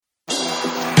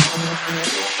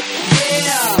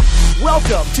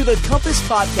Welcome to the Compass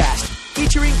Podcast,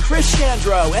 featuring Chris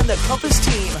Chandro and the Compass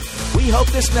team. We hope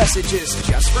this message is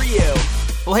just for you.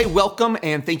 Well, hey, welcome,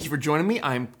 and thank you for joining me.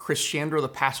 I'm Chris Chandro, the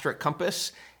pastor at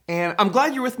Compass, and I'm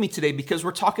glad you're with me today because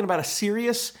we're talking about a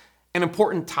serious and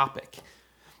important topic.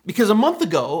 Because a month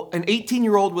ago, an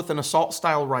 18-year-old with an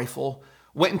assault-style rifle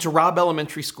went into Robb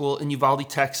Elementary School in Uvalde,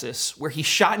 Texas, where he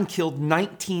shot and killed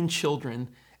 19 children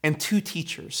and 2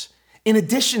 teachers, in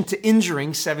addition to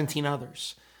injuring 17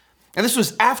 others. And this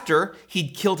was after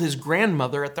he'd killed his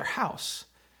grandmother at their house.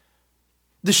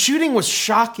 The shooting was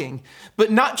shocking,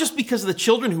 but not just because of the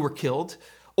children who were killed,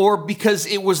 or because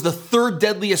it was the third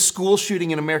deadliest school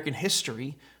shooting in American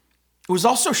history. It was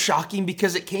also shocking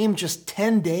because it came just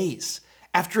 10 days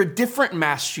after a different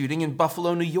mass shooting in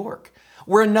Buffalo, New York,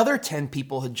 where another 10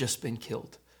 people had just been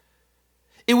killed.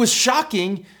 It was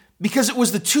shocking because it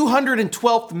was the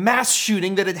 212th mass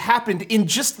shooting that had happened in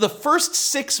just the first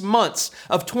 6 months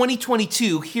of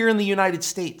 2022 here in the United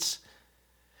States.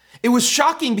 It was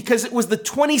shocking because it was the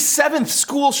 27th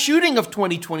school shooting of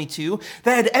 2022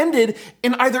 that had ended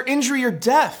in either injury or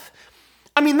death.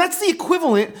 I mean, that's the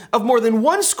equivalent of more than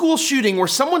one school shooting where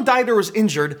someone died or was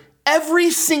injured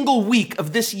every single week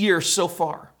of this year so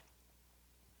far.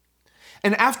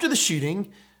 And after the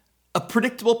shooting, a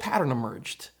predictable pattern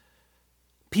emerged.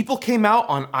 People came out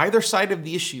on either side of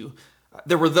the issue.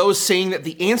 There were those saying that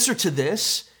the answer to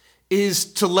this is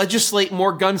to legislate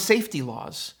more gun safety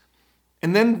laws.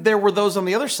 And then there were those on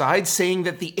the other side saying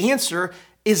that the answer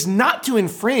is not to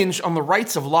infringe on the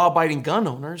rights of law-abiding gun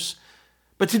owners,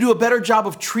 but to do a better job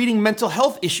of treating mental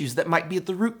health issues that might be at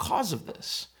the root cause of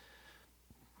this.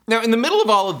 Now, in the middle of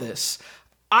all of this,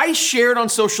 I shared on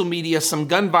social media some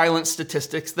gun violence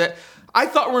statistics that I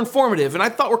thought were informative and I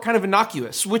thought were kind of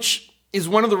innocuous, which is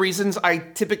one of the reasons I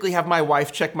typically have my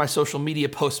wife check my social media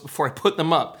posts before I put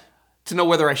them up to know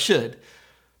whether I should.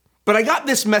 But I got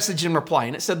this message in reply,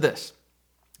 and it said this.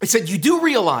 It said, "You do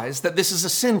realize that this is a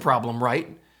sin problem,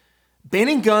 right?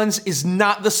 Banning guns is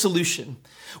not the solution.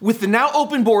 With the now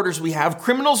open borders we have,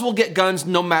 criminals will get guns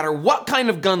no matter what kind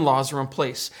of gun laws are in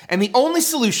place. And the only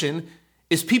solution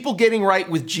is people getting right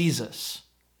with Jesus.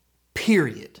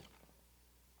 Period."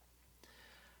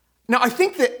 Now, I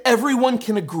think that everyone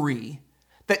can agree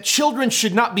that children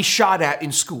should not be shot at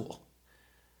in school.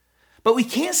 But we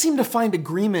can't seem to find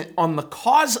agreement on the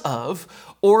cause of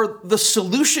or the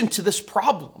solution to this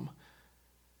problem.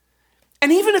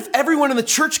 And even if everyone in the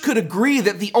church could agree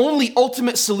that the only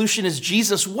ultimate solution is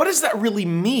Jesus, what does that really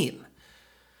mean?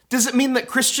 Does it mean that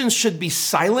Christians should be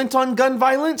silent on gun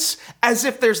violence, as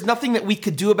if there's nothing that we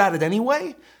could do about it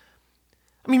anyway?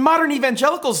 I mean, modern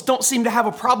evangelicals don't seem to have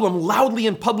a problem loudly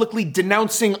and publicly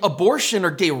denouncing abortion or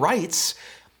gay rights.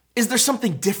 Is there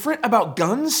something different about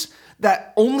guns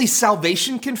that only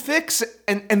salvation can fix,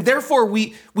 and therefore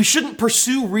we shouldn't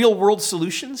pursue real-world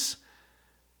solutions?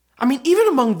 I mean, even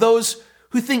among those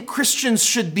who think Christians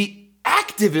should be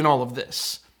active in all of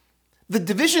this, the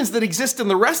divisions that exist in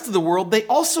the rest of the world, they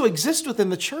also exist within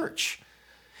the church.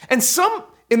 And some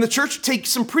in the church take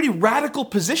some pretty radical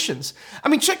positions. I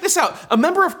mean, check this out. A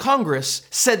member of Congress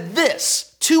said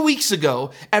this 2 weeks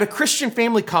ago at a Christian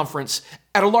family conference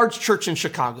at a large church in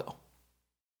Chicago.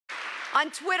 On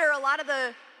Twitter, a lot of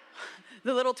the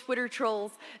little Twitter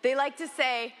trolls, they like to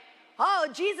say, "Oh,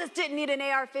 Jesus didn't need an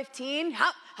AR-15.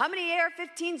 How many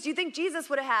AR-15s do you think Jesus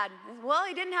would have had?" Well,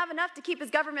 he didn't have enough to keep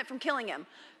his government from killing him.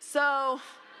 So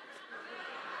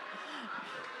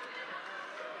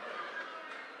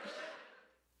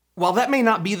while that may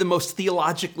not be the most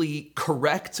theologically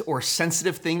correct or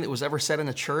sensitive thing that was ever said in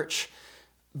a church,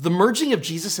 the merging of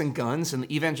Jesus and guns in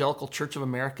the Evangelical Church of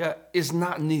America is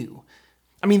not new.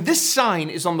 I mean, this sign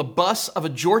is on the bus of a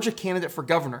Georgia candidate for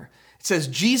governor. It says,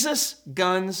 "Jesus,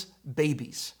 guns,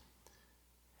 babies."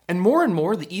 And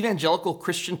more, the evangelical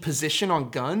Christian position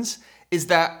on guns is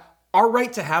that our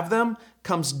right to have them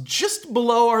comes just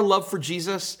below our love for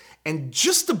Jesus and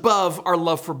just above our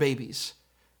love for babies.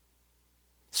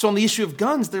 So on the issue of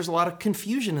guns, there's a lot of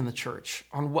confusion in the church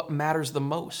on what matters the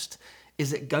most.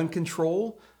 Is it gun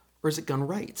control or is it gun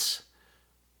rights?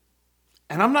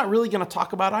 And I'm not really going to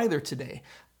talk about either today.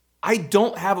 I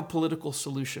don't have a political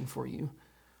solution for you.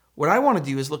 What I want to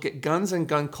do is look at guns and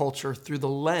gun culture through the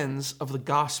lens of the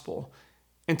gospel.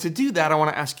 And to do that, I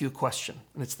want to ask you a question,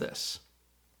 and it's this.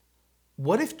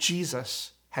 What if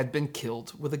Jesus had been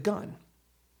killed with a gun?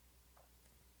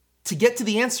 To get to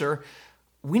the answer,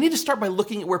 we need to start by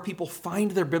looking at where people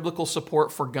find their biblical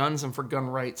support for guns and for gun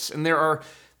rights. And there are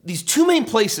these 2 main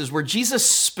places where Jesus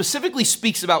specifically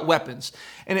speaks about weapons.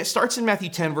 And it starts in Matthew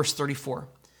 10, verse 34.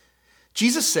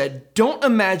 Jesus said, "Don't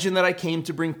imagine that I came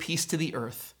to bring peace to the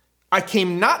earth. I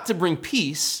came not to bring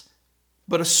peace,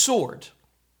 but a sword.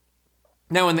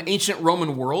 Now, in the ancient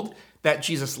Roman world that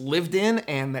Jesus lived in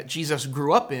and that Jesus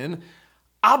grew up in,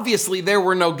 obviously there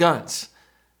were no guns.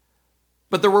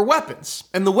 But there were weapons,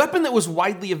 and the weapon that was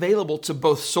widely available to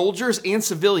both soldiers and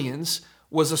civilians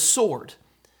was a sword.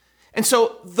 And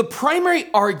so the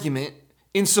primary argument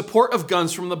in support of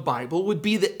guns from the Bible would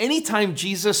be that anytime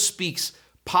Jesus speaks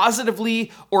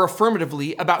positively or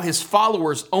affirmatively about his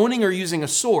followers owning or using a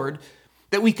sword,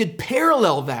 that we could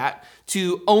parallel that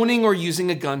to owning or using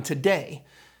a gun today.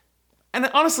 And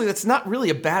honestly, that's not really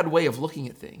a bad way of looking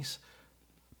at things.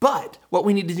 But what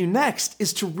we need to do next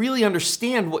is to really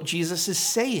understand what Jesus is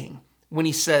saying when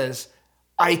he says,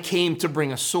 I came to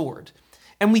bring a sword.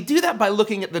 And we do that by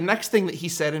looking at the next thing that he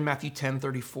said in Matthew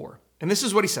 10:34. And this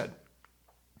is what he said.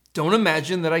 Don't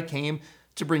imagine that I came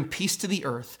to bring peace to the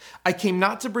earth. I came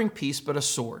not to bring peace, but a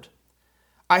sword.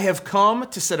 I have come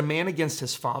to set a man against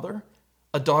his father,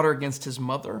 a daughter against his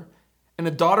mother, and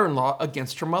a daughter-in-law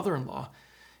against her mother-in-law.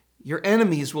 Your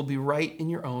enemies will be right in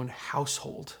your own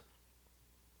household.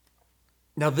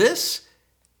 Now, this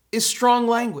is strong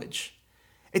language.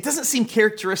 It doesn't seem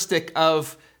characteristic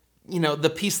of,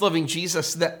 the peace-loving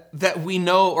Jesus that we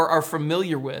know or are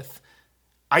familiar with.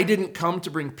 I didn't come to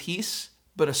bring peace,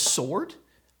 but a sword?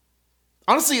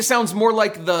 Honestly, it sounds more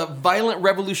like the violent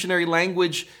revolutionary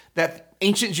language that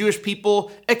ancient Jewish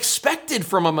people expected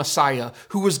from a Messiah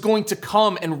who was going to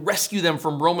come and rescue them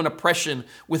from Roman oppression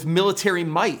with military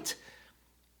might.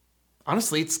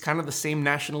 Honestly, it's kind of the same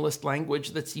nationalist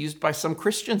language that's used by some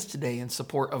Christians today in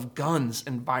support of guns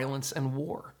and violence and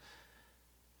war.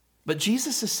 But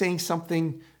Jesus is saying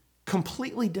something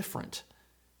completely different.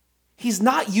 He's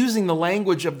not using the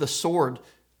language of the sword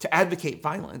to advocate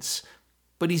violence,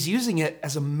 but he's using it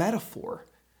as a metaphor.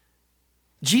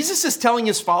 Jesus is telling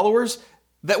his followers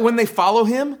that when they follow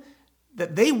him,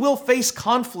 that they will face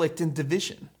conflict and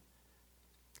division.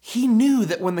 He knew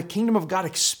that when the kingdom of God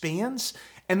expands,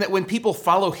 and that when people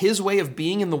follow his way of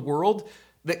being in the world,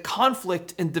 that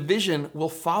conflict and division will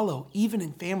follow, even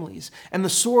in families. And the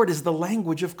sword is the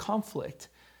language of conflict.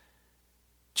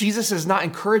 Jesus is not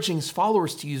encouraging his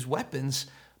followers to use weapons,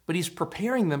 but he's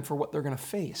preparing them for what they're going to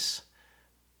face.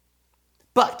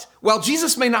 But while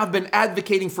Jesus may not have been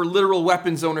advocating for literal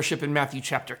weapons ownership in Matthew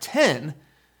chapter 10,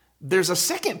 there's a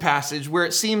second passage where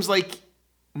it seems like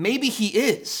maybe he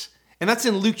is. And that's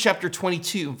in Luke chapter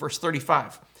 22, verse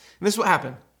 35. And this is what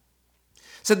happened.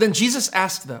 It said, then Jesus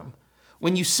asked them,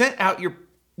 when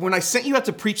I sent you out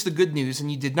to preach the good news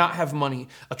and you did not have money,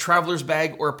 a traveler's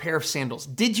bag, or a pair of sandals,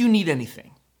 did you need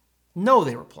anything? No,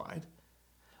 they replied.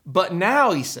 But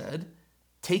now, he said,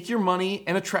 take your money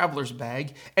and a traveler's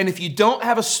bag, and if you don't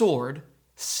have a sword,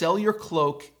 sell your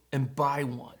cloak and buy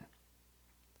one.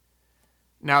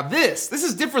 Now this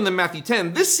is different than Matthew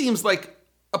 10. This seems like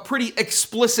a pretty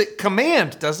explicit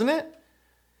command, doesn't it?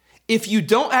 If you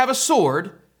don't have a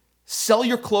sword, sell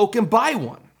your cloak and buy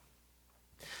one.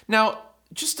 Now,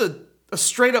 just a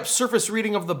straight up surface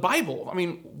reading of the Bible. I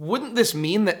mean, wouldn't this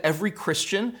mean that every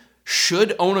Christian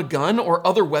should own a gun or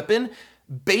other weapon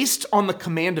based on the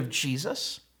command of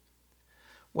Jesus?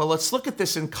 Well, let's look at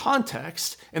this in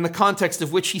the context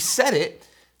of which he said it,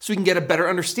 so we can get a better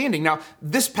understanding. Now,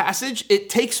 this passage, it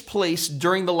takes place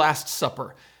during the Last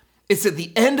Supper. It's at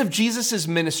the end of Jesus'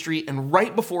 ministry and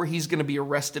right before he's going to be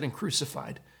arrested and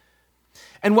crucified.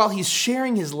 And while he's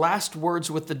sharing his last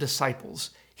words with the disciples,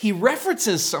 he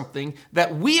references something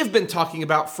that we have been talking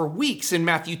about for weeks in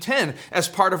Matthew 10 as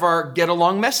part of our Get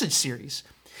Along message series.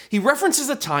 He references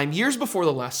a time years before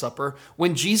the Last Supper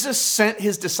when Jesus sent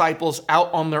his disciples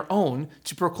out on their own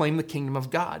to proclaim the kingdom of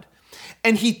God.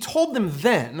 And he told them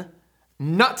then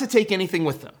not to take anything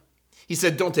with them. He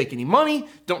said, don't take any money,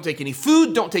 don't take any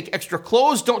food, don't take extra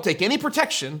clothes, don't take any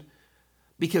protection,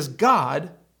 because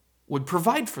God would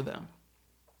provide for them.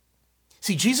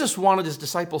 See, Jesus wanted his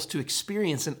disciples to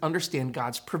experience and understand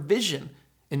God's provision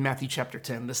in Matthew chapter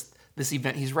 10, this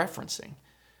event he's referencing.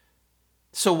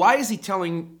 So why is he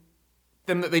telling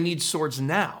them that they need swords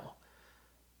now?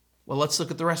 Well, let's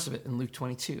look at the rest of it in Luke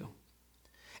 22.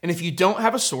 And if you don't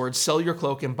have a sword, sell your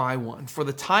cloak and buy one. For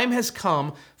the time has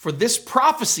come for this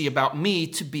prophecy about me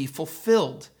to be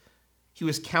fulfilled. He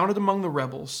was counted among the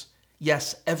rebels.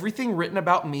 Yes, everything written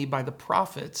about me by the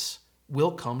prophets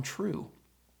will come true.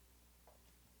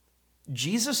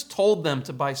 Jesus told them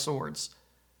to buy swords,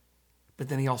 but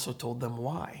then he also told them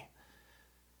why.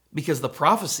 Because the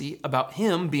prophecy about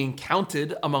him being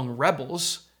counted among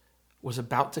rebels was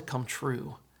about to come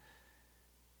true.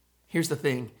 Here's the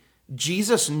thing.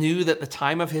 Jesus knew that the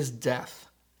time of his death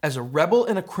as a rebel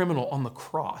and a criminal on the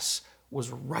cross was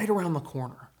right around the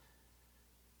corner.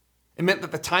 It meant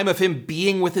that the time of him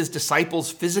being with his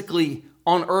disciples physically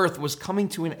on earth was coming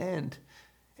to an end.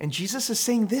 And Jesus is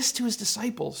saying this to his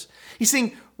disciples. He's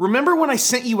saying, remember when I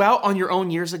sent you out on your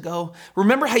own years ago?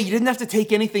 Remember how you didn't have to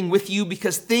take anything with you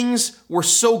because things were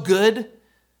so good?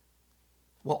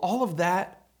 Well, all of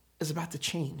that is about to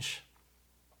change.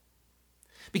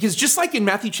 Because just like in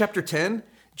Matthew chapter 10,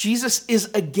 Jesus is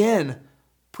again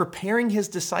preparing his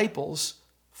disciples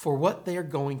for what they are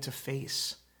going to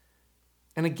face.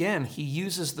 And again, he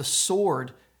uses the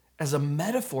sword as a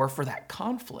metaphor for that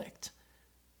conflict.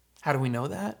 How do we know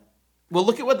that? Well,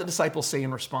 look at what the disciples say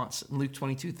in response in Luke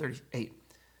 22:38.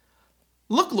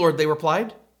 Look, Lord, they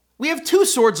replied, we have 2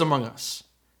 swords among us.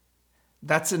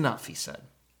 That's enough, he said.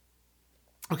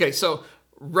 Okay, so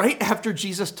right after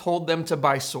Jesus told them to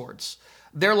buy swords,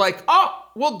 they're like, oh,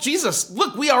 well, Jesus,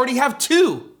 look, we already have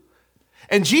 2.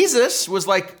 And Jesus was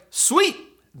like, sweet,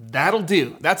 that'll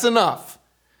do. That's enough.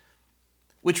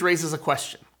 Which raises a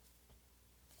question.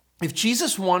 If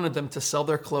Jesus wanted them to sell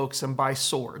their cloaks and buy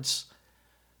swords,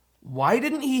 why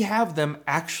didn't he have them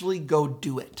actually go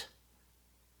do it?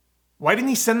 Why didn't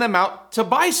he send them out to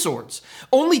buy swords?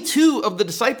 Only 2 of the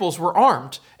disciples were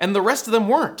armed, and the rest of them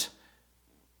weren't.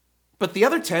 But the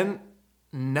other 10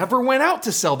 never went out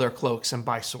to sell their cloaks and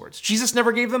buy swords. Jesus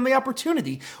never gave them the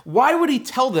opportunity. Why would he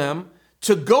tell them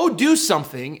to go do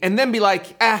something and then be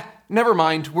like, never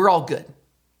mind, we're all good?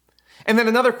 And then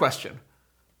another question.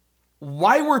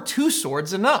 Why were 2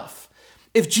 swords enough?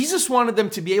 If Jesus wanted them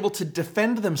to be able to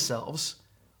defend themselves,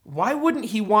 why wouldn't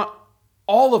he want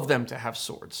all of them to have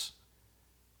swords?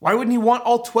 Why wouldn't he want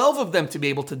all 12 of them to be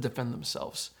able to defend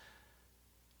themselves?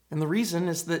 And the reason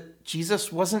is that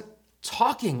Jesus wasn't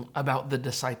talking about the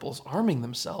disciples arming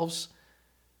themselves.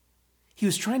 He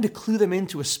was trying to clue them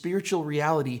into a spiritual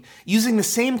reality using the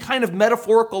same kind of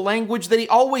metaphorical language that he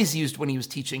always used when he was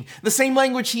teaching, the same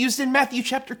language he used in Matthew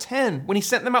chapter 10 when he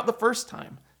sent them out the first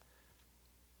time.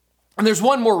 And there's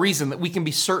one more reason that we can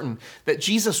be certain that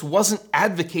Jesus wasn't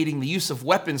advocating the use of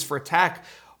weapons for attack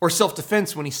or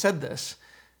self-defense when he said this.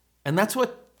 And that's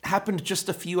what happened just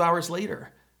a few hours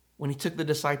later when he took the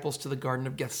disciples to the Garden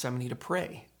of Gethsemane to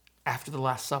pray after the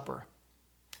Last Supper.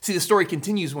 See, the story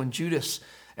continues when Judas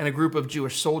and a group of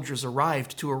Jewish soldiers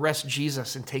arrived to arrest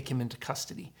Jesus and take him into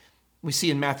custody. We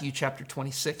see in Matthew chapter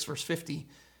 26, verse 50,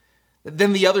 that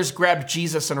then the others grabbed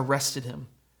Jesus and arrested him.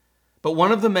 But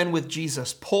one of the men with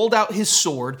Jesus pulled out his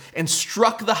sword and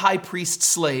struck the high priest's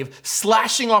slave,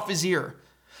 slashing off his ear.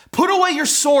 Put away your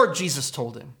sword, Jesus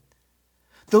told him.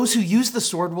 Those who use the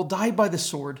sword will die by the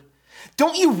sword.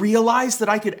 Don't you realize that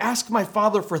I could ask my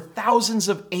Father for thousands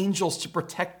of angels to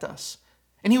protect us,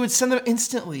 and he would send them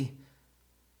instantly?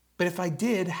 But if I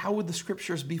did, how would the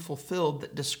scriptures be fulfilled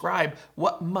that describe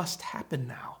what must happen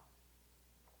now?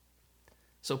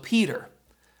 So Peter,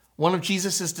 one of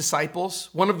Jesus' disciples,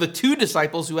 one of the 2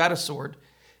 disciples who had a sword,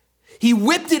 he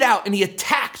whipped it out and he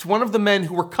attacked one of the men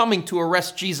who were coming to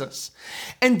arrest Jesus.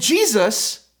 And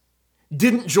Jesus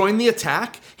didn't join the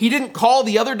attack. He didn't call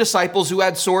the other disciples who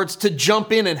had swords to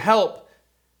jump in and help.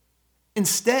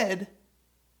 Instead,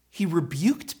 he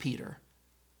rebuked Peter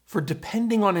for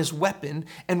depending on his weapon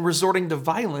and resorting to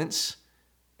violence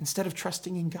instead of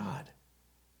trusting in God.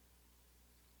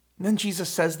 And then Jesus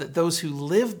says that those who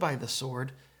live by the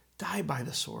sword die by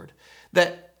the sword.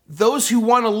 That those who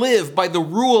want to live by the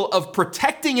rule of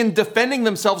protecting and defending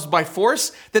themselves by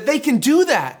force, that they can do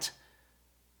that.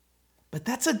 But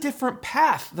that's a different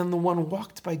path than the one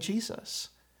walked by Jesus.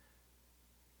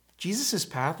 Jesus'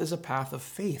 path is a path of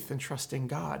faith and trust in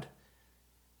God.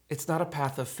 It's not a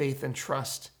path of faith and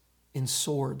trust in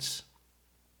swords.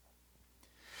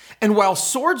 And while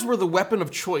swords were the weapon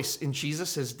of choice in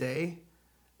Jesus' day,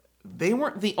 they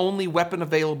weren't the only weapon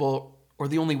available or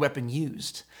the only weapon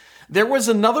used. There was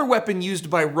another weapon used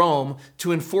by Rome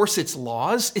to enforce its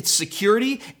laws, its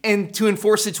security, and to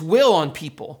enforce its will on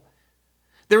people.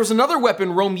 There was another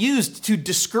weapon Rome used to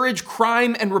discourage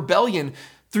crime and rebellion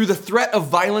through the threat of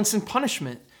violence and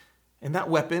punishment. And that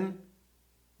weapon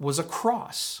was a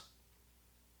cross.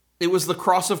 It was the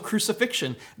cross of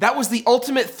crucifixion. That was the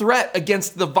ultimate threat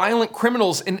against the violent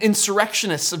criminals and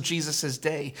insurrectionists of Jesus'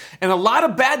 day. And a lot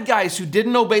of bad guys who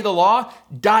didn't obey the law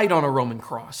died on a Roman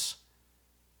cross.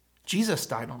 Jesus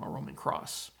died on a Roman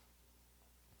cross.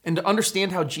 And to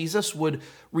understand how Jesus would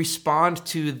respond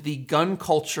to the gun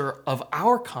culture of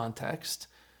our context,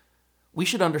 we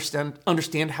should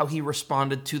understand how he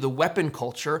responded to the weapon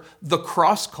culture, the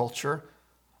cross culture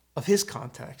of his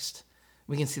context.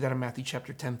 We can see that in Matthew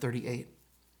chapter 10:38.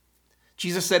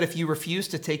 Jesus said, if you refuse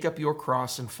to take up your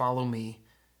cross and follow me,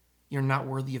 you're not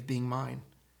worthy of being mine.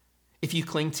 If you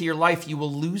cling to your life, you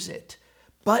will lose it.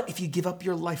 But if you give up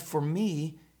your life for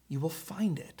me, you will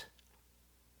find it.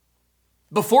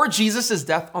 Before Jesus'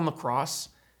 death on the cross,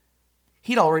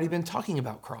 he'd already been talking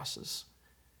about crosses.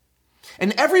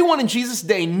 And everyone in Jesus'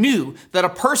 day knew that a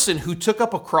person who took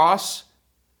up a cross,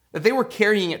 that they were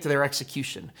carrying it to their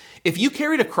execution. If you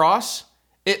carried a cross,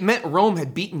 it meant Rome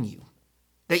had beaten you,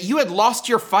 that you had lost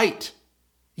your fight.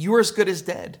 You were as good as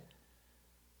dead.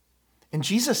 And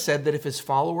Jesus said that if his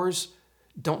followers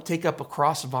don't take up a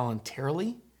cross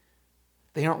voluntarily,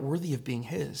 they aren't worthy of being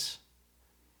his.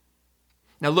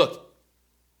 Now look,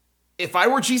 if I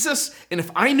were Jesus and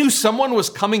if I knew someone was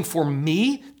coming for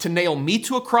me to nail me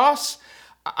to a cross,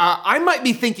 I might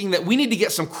be thinking that we need to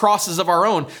get some crosses of our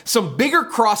own, some bigger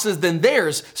crosses than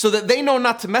theirs, so that they know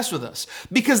not to mess with us.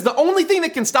 Because the only thing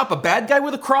that can stop a bad guy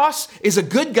with a cross is a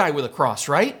good guy with a cross,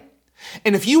 right?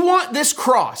 And if you want this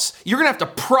cross, you're going to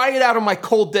have to pry it out of my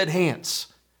cold, dead hands.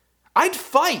 I'd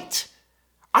fight.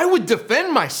 I would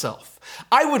defend myself.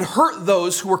 I would hurt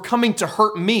those who were coming to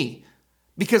hurt me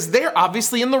because they're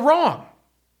obviously in the wrong.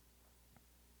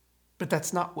 But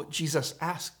that's not what Jesus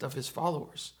asked of his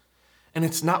followers. And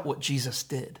it's not what Jesus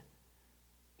did.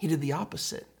 He did the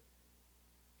opposite.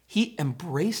 He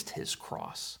embraced his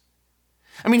cross.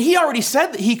 I mean, he already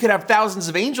said that he could have thousands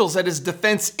of angels at his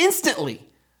defense instantly,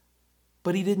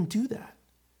 but he didn't do that.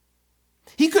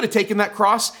 He could have taken that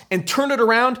cross and turned it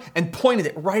around and pointed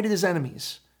it right at his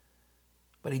enemies,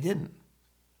 but he didn't.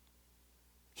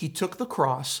 He took the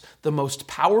cross, the most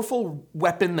powerful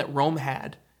weapon that Rome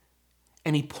had,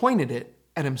 and he pointed it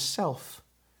at himself.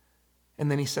 And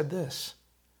then he said this,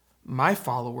 my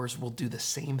followers will do the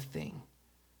same thing,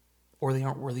 or they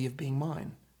aren't worthy of being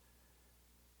mine.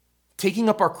 Taking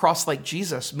up our cross like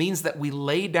Jesus means that we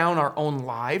lay down our own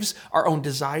lives, our own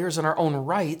desires, and our own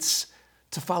rights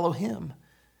to follow him.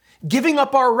 Giving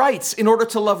up our rights in order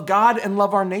to love God and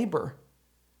love our neighbor,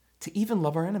 to even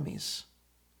love our enemies,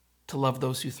 to love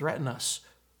those who threaten us,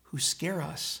 who scare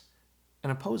us,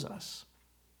 and oppose us.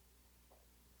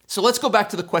 So let's go back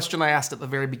to the question I asked at the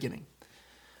very beginning.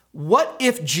 What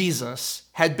if Jesus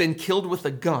had been killed with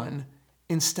a gun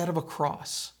instead of a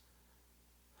cross?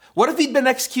 What if he'd been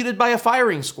executed by a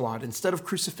firing squad instead of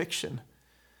crucifixion?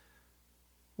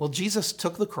 Well, Jesus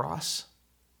took the cross,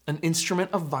 an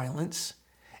instrument of violence,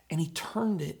 and he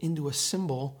turned it into a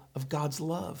symbol of God's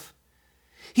love.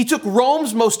 He took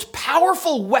Rome's most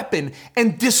powerful weapon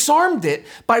and disarmed it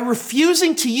by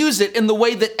refusing to use it in the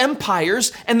way that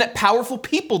empires and that powerful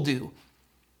people do.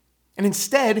 And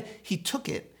instead, he took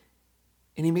it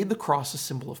and he made the cross a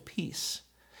symbol of peace.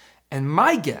 And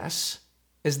my guess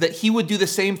is that he would do the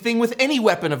same thing with any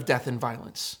weapon of death and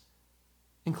violence,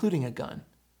 including a gun.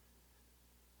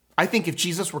 I think if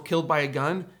Jesus were killed by a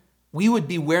gun, we would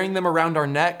be wearing them around our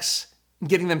necks and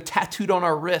getting them tattooed on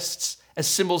our wrists as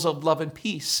symbols of love and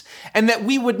peace, and that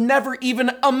we would never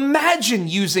even imagine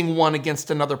using one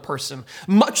against another person,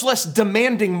 much less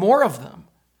demanding more of them.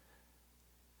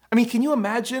 I mean, can you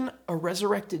imagine a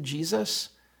resurrected Jesus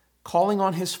calling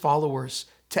on his followers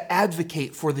to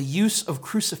advocate for the use of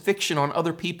crucifixion on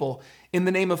other people in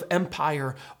the name of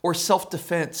empire or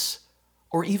self-defense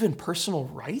or even personal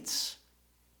rights?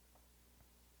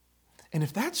 And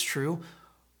if that's true,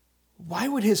 why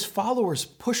would his followers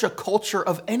push a culture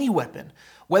of any weapon,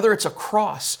 whether it's a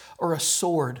cross or a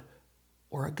sword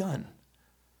or a gun?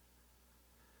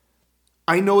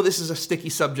 I know this is a sticky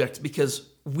subject because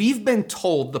we've been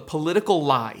told the political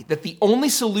lie that the only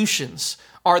solutions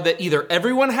are that either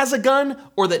everyone has a gun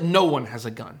or that no one has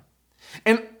a gun.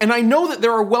 And I know that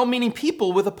there are well-meaning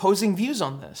people with opposing views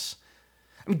on this.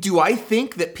 I mean, do I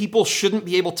think that people shouldn't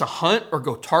be able to hunt or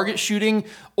go target shooting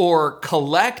or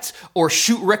collect or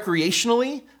shoot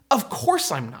recreationally? Of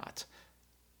course I'm not.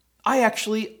 I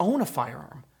actually own a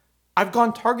firearm. I've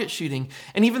gone target shooting,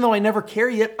 and even though I never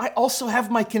carry it, I also have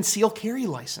my concealed carry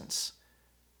license.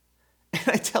 And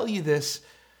I tell you this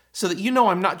so that you know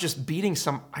I'm not just beating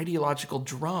some ideological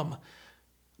drum.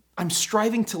 I'm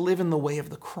striving to live in the way of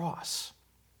the cross.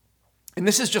 And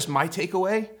this is just my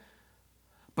takeaway,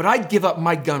 but I'd give up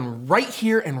my gun right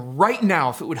here and right now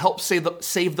if it would help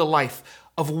save the life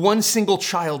of one single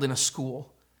child in a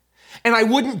school. And I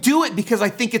wouldn't do it because I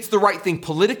think it's the right thing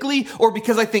politically or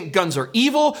because I think guns are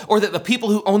evil or that the people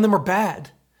who own them are bad.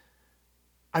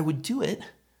 I would do it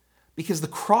because the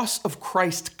cross of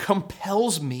Christ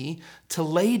compels me to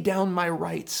lay down my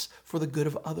rights for the good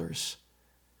of others.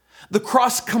 The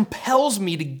cross compels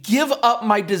me to give up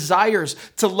my desires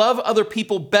to love other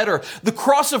people better. The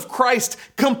cross of Christ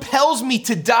compels me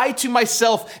to die to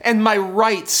myself and my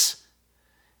rights,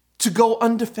 to go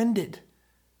undefended.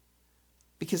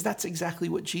 Because that's exactly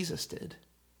what Jesus did.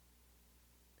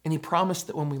 And he promised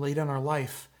that when we lay down our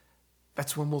life,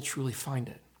 that's when we'll truly find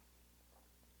it.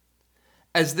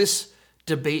 as this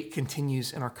debate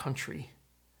continues in our country,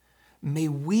 may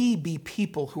we be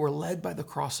people who are led by the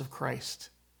cross of Christ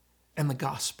and the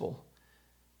gospel.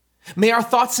 May our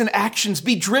thoughts and actions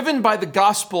be driven by the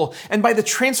gospel and by the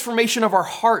transformation of our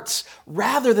hearts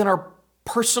rather than our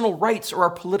personal rights or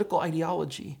our political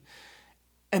ideology.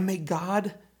 And may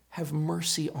God have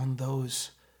mercy on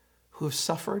those who have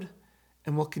suffered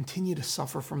and will continue to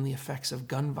suffer from the effects of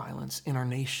gun violence in our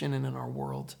nation and in our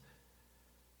world.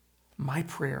 My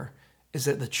prayer is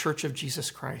that the Church of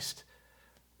Jesus Christ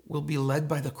will be led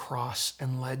by the cross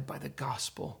and led by the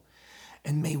gospel.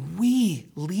 And may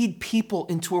we lead people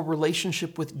into a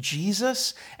relationship with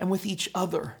Jesus and with each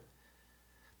other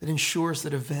that ensures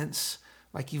that events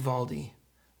like Uvalde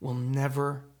will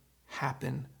never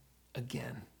happen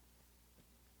again.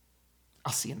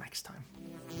 I'll see you next time.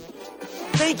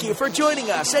 Thank you for joining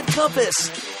us at Compass.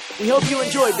 We hope you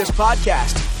enjoyed this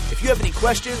podcast. If you have any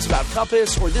questions about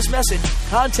Compass or this message,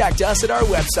 contact us at our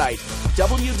website,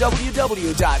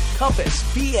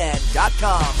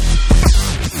 www.compassbn.com.